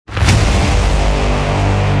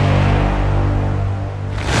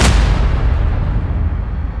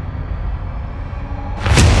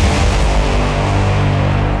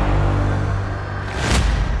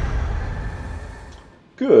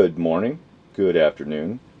Good morning, good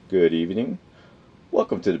afternoon, good evening.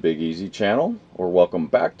 Welcome to the Big Easy channel, or welcome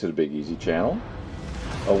back to the Big Easy channel.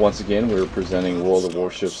 Once again, we're presenting World of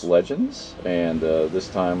Warships Legends, and this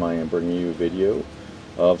time I am bringing you a video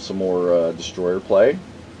of some more destroyer play.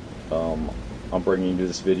 I'm bringing you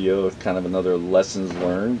this video with kind of another lessons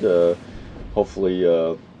learned.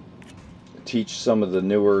 Hopefully teach some of the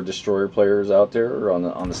newer destroyer players out there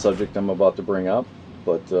on the subject I'm about to bring up.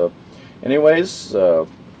 But anyways,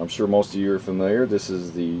 I'm sure most of you are familiar. This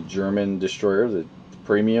is the German destroyer, the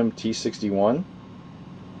premium T-61.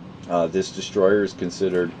 This destroyer is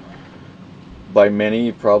considered by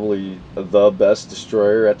many probably the best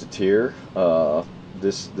destroyer at the tier.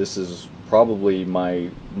 This is probably my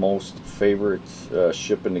most favorite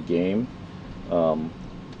ship in the game.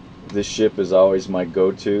 This ship is always my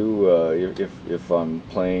go-to if I'm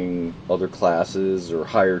playing other classes or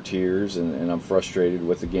higher tiers and I'm frustrated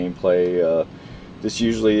with the gameplay. This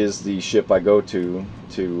usually is the ship I go to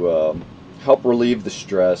help relieve the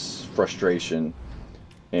stress, frustration,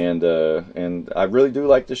 and I really do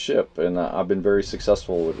like this ship, and I've been very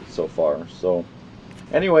successful with it so far. So,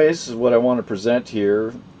 anyways, what I want to present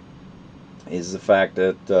here is the fact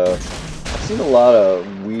that I've seen a lot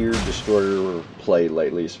of weird destroyer play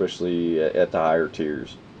lately, especially at the higher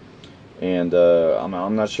tiers, and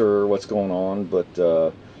I'm not sure what's going on,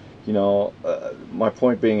 but you know, my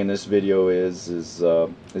point being in this video is as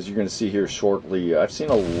you're going to see here shortly, I've seen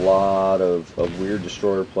a lot of weird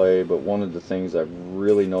destroyer play, but one of the things I've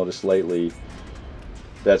really noticed lately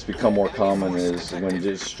that's become more common is when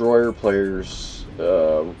destroyer players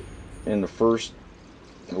in the first,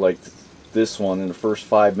 like this one, in the first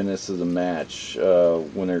 5 minutes of the match,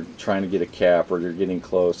 when they're trying to get a cap or they're getting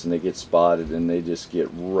close and they get spotted and they just get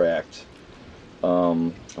wrecked.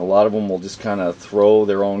 A lot of them will just kind of throw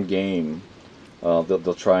their own game.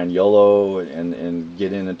 They'll try and YOLO and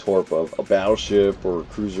get in and torp a battleship or a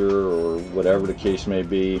cruiser or whatever the case may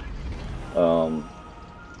be. And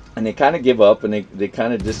they kind of give up, and they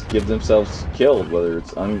kind of just give themselves killed, whether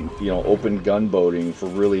it's open gunboating for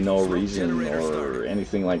really no reason or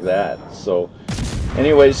anything like that. So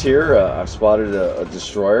anyways, here I've spotted a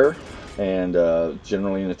destroyer, and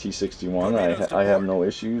generally in a T-61 I have no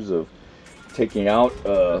issues of taking out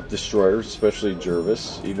destroyers, especially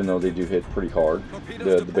Jervis, even though they do hit pretty hard.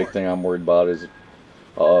 The big thing I'm worried about is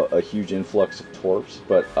a huge influx of torps,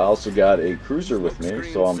 but I also got a cruiser with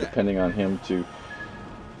me, so I'm depending on him to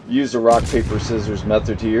use the rock, paper, scissors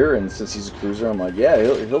method here, and since he's a cruiser, I'm like, yeah,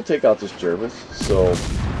 he'll take out this Jervis. So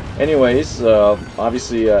anyways,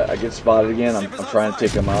 obviously I get spotted again. I'm trying to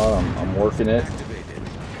take him out. I'm working it,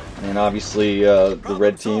 and obviously the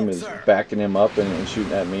red team is backing him up and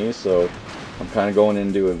shooting at me, so I'm kind of going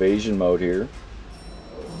into evasion mode here.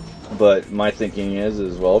 But my thinking is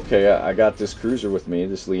well, okay, I got this cruiser with me,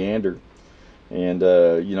 this Leander, and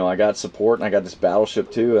I got support, and I got this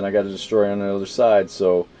battleship too, and I got a destroyer on the other side.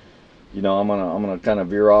 So I'm gonna kind of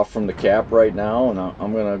veer off from the cap right now, and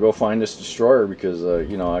I'm gonna go find this destroyer because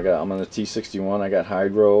I'm on the T-61. I got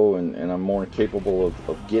hydro, and I'm more capable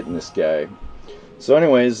of getting this guy. So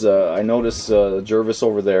anyways, I notice Jervis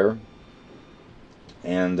over there,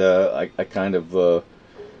 and I kind of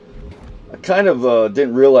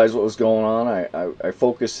didn't realize what was going on. I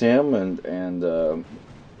focused him and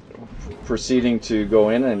proceeding to go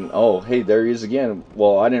in, and oh, hey, there he is again.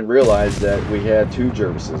 Well, I didn't realize that we had two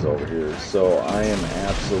Jervises over here, so I am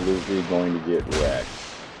absolutely going to get wrecked.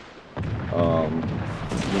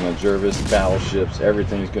 Jervis, battleships,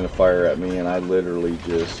 everything's going to fire at me, and I literally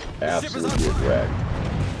just absolutely get wrecked.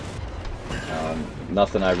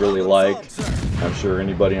 Nothing I really like. I'm sure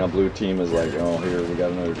anybody on blue team is like, oh, here we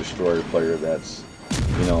got another destroyer player that's,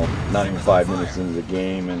 not even 5 minutes into the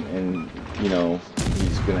game, and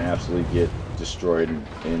he's going to absolutely get destroyed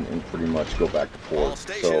and pretty much go back to port.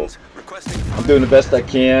 So I'm doing the best I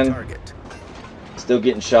can. Still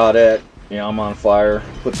getting shot at. I'm on fire.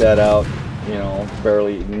 Put that out.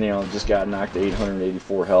 Barely, just got knocked to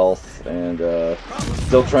 884 health, and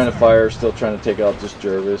still trying to fire, still trying to take out this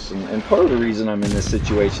Jervis. And part of the reason I'm in this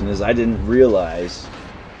situation is I didn't realize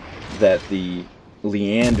that the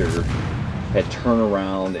Leander had turned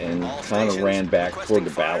around and kind of ran back toward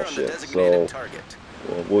the battleship. So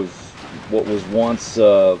what was once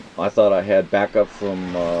I thought I had backup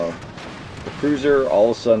from the cruiser, all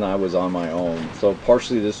of a sudden I was on my own. So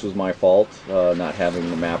partially this was my fault, not having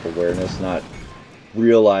the map awareness, not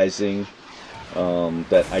realizing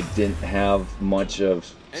that I didn't have much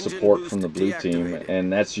of support from the blue team,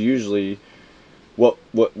 and that's usually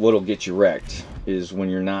what'll get you wrecked, is when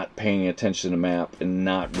you're not paying attention to the map and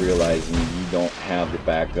not realizing you don't have the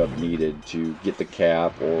backup needed to get the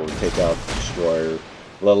cap or take out the destroyer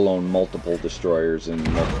let alone multiple destroyers and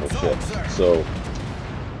multiple ships. So,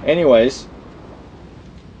 anyways,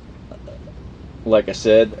 like I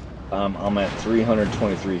said, I'm at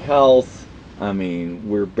 323 health. I mean,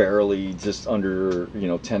 we're barely just under,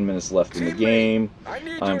 10 minutes left in the game.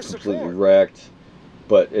 I'm completely wrecked.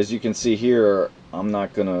 But as you can see here, I'm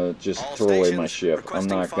not gonna just throw away my ship. I'm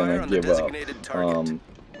not gonna give up.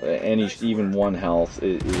 Even one health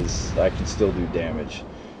is I can still do damage.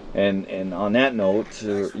 And on that note,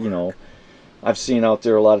 I've seen out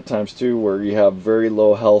there a lot of times too where you have very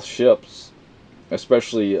low health ships,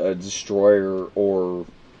 especially a destroyer or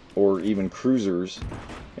even cruisers,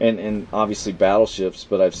 and obviously battleships.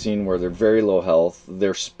 But I've seen where they're very low health,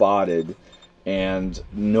 they're spotted, and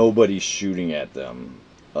nobody's shooting at them.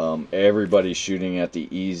 Everybody's shooting at the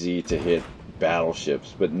easy to hit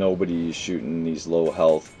battleships, but nobody's shooting these low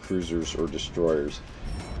health cruisers or destroyers,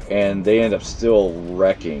 and they end up still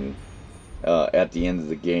wrecking at the end of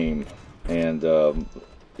the game, and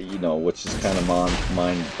which is kind of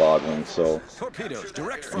mind-boggling. So,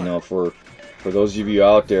 for those of you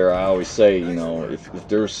out there, I always say, if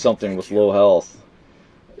there's something with low health,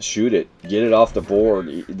 shoot it, get it off the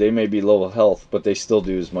board. They may be low health, but they still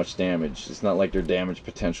do as much damage. It's not like their damage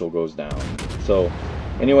potential goes down. So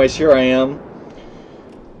anyways, here I am.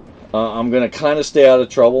 I'm gonna kind of stay out of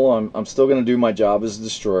trouble. I'm still gonna do my job as a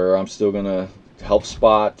destroyer. I'm still gonna help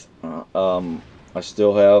spot. I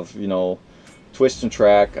still have, twist and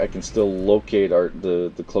track. I can still locate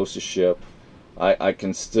the closest ship. I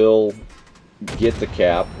can still get the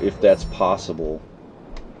cap if that's possible.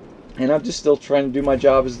 And I'm just still trying to do my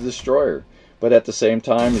job as a destroyer. But at the same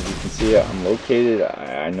time, as you can see, I'm located.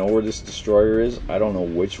 I know where this destroyer is. I don't know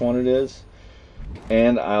which one it is.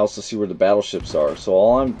 And I also see where the battleships are. So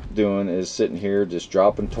all I'm doing is sitting here just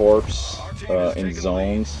dropping torps in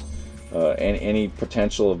zones. And any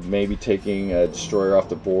potential of maybe taking a destroyer off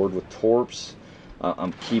the board with torps.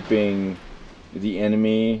 I'm keeping the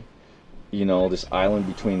enemy, this island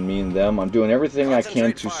between me and them. I'm doing everything I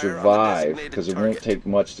can to survive, because it won't take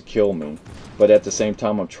much to kill me. But at the same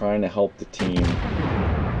time, I'm trying to help the team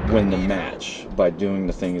win the match by doing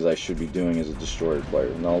the things I should be doing as a destroyer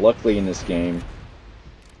player. Now, luckily in this game,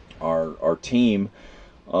 our team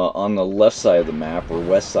on the left side of the map, or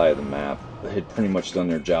west side of the map, had pretty much done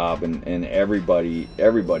their job, and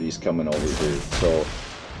everybody's coming over here. So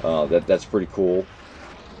that's pretty cool.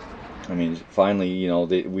 I mean, finally,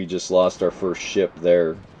 we just lost our first ship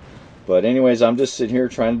there. But anyways, I'm just sitting here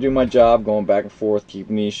trying to do my job, going back and forth,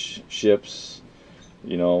 keeping these ships,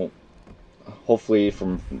 hopefully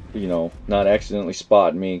from, not accidentally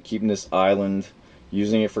spotting me, keeping this island,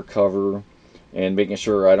 using it for cover, and making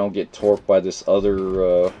sure I don't get torped by this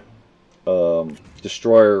other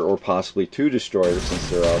destroyer, or possibly two destroyers, since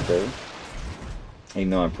they're out there. Even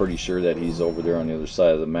though I'm pretty sure that he's over there on the other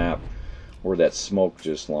side of the map, where that smoke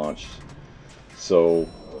just launched. So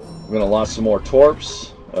I'm going to launch some more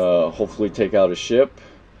torps, hopefully take out a ship,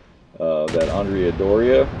 that Andrea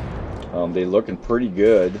Doria. They're looking pretty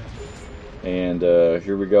good, and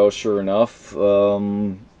here we go. Sure enough,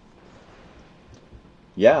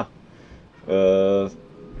 yeah,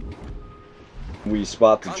 we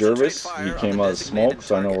spot the Jervis. He came out of smoke,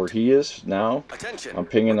 so I know where he is now. I'm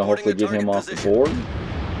pinging to hopefully get him off the board.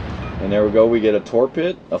 And there we go, we get a torp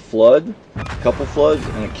hit, a flood, a couple floods,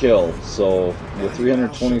 and a kill. So with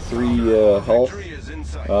 323 health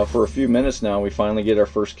for a few minutes now, we finally get our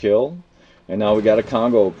first kill. And now we got a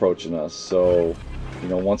Congo approaching us. So,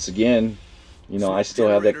 once again, I still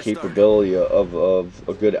have that capability of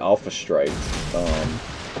a good alpha strike.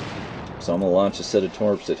 So I'm going to launch a set of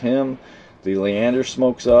torps at him. The Leander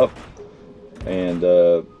smokes up. And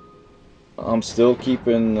I'm still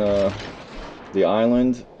keeping the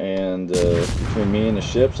island, and between me and the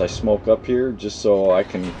ships, I smoke up here just so I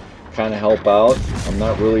can kind of help out. I'm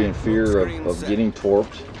not really in fear of getting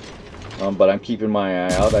torped, but I'm keeping my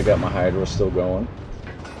eye out. I got my Hydra still going,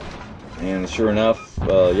 and sure enough,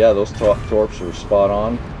 yeah, those torps are spot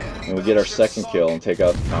on, and we get our second kill and take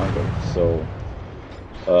out the Congo.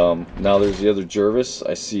 So now there's the other Jervis.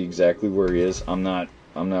 I see exactly where he is. I'm not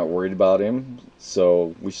worried about him.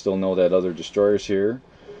 So we still know that other destroyer's here.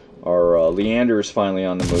 Our Leander is finally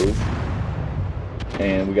on the move,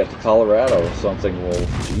 and we got the Colorado. So I'm thinking, well,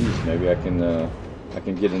 geez, maybe I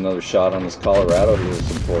can get another shot on this Colorado here with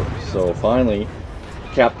some torps. So finally,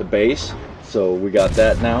 capped the base. So we got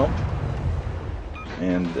that now,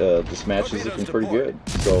 and this match is looking pretty good.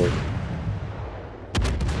 So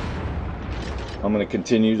I'm going to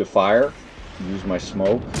continue to fire, use my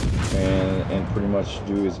smoke, and pretty much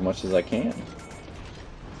do as much as I can.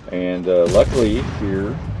 And luckily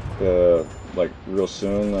here, like real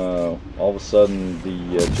soon. All of a sudden,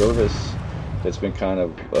 the Jervis that's been kind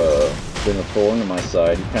of been a thorn in my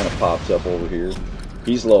side, he kind of pops up over here.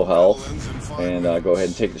 He's low health, and go ahead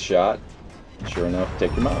and take the shot. Sure enough,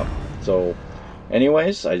 take him out. So,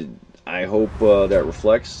 anyways, I hope that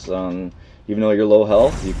reflects on, even though you're low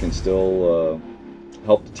health, you can still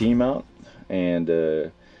help the team out, and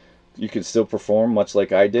you can still perform much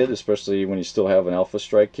like I did, especially when you still have an alpha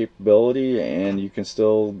strike capability, and you can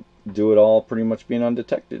still do it all pretty much being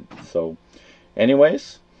undetected. So,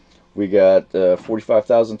 anyways, we got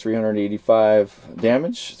 45,385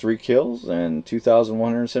 damage, 3 kills, and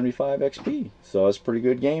 2,175 XP. So that's a pretty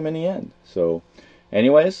good game in the end. So,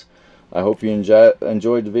 anyways, I hope you enjoyed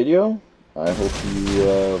the video. I hope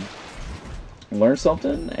you learn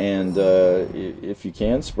something, and if you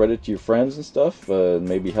can, spread it to your friends and stuff.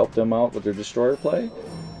 Maybe help them out with their destroyer play,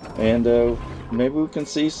 and maybe we can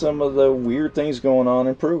see some of the weird things going on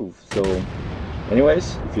improve. So,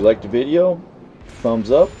 anyways, if you liked the video,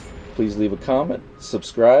 thumbs up. Please leave a comment,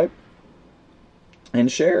 subscribe, and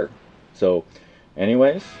share. So,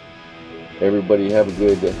 anyways, everybody have a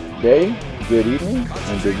good day, good evening,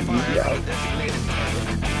 and Big Easy out.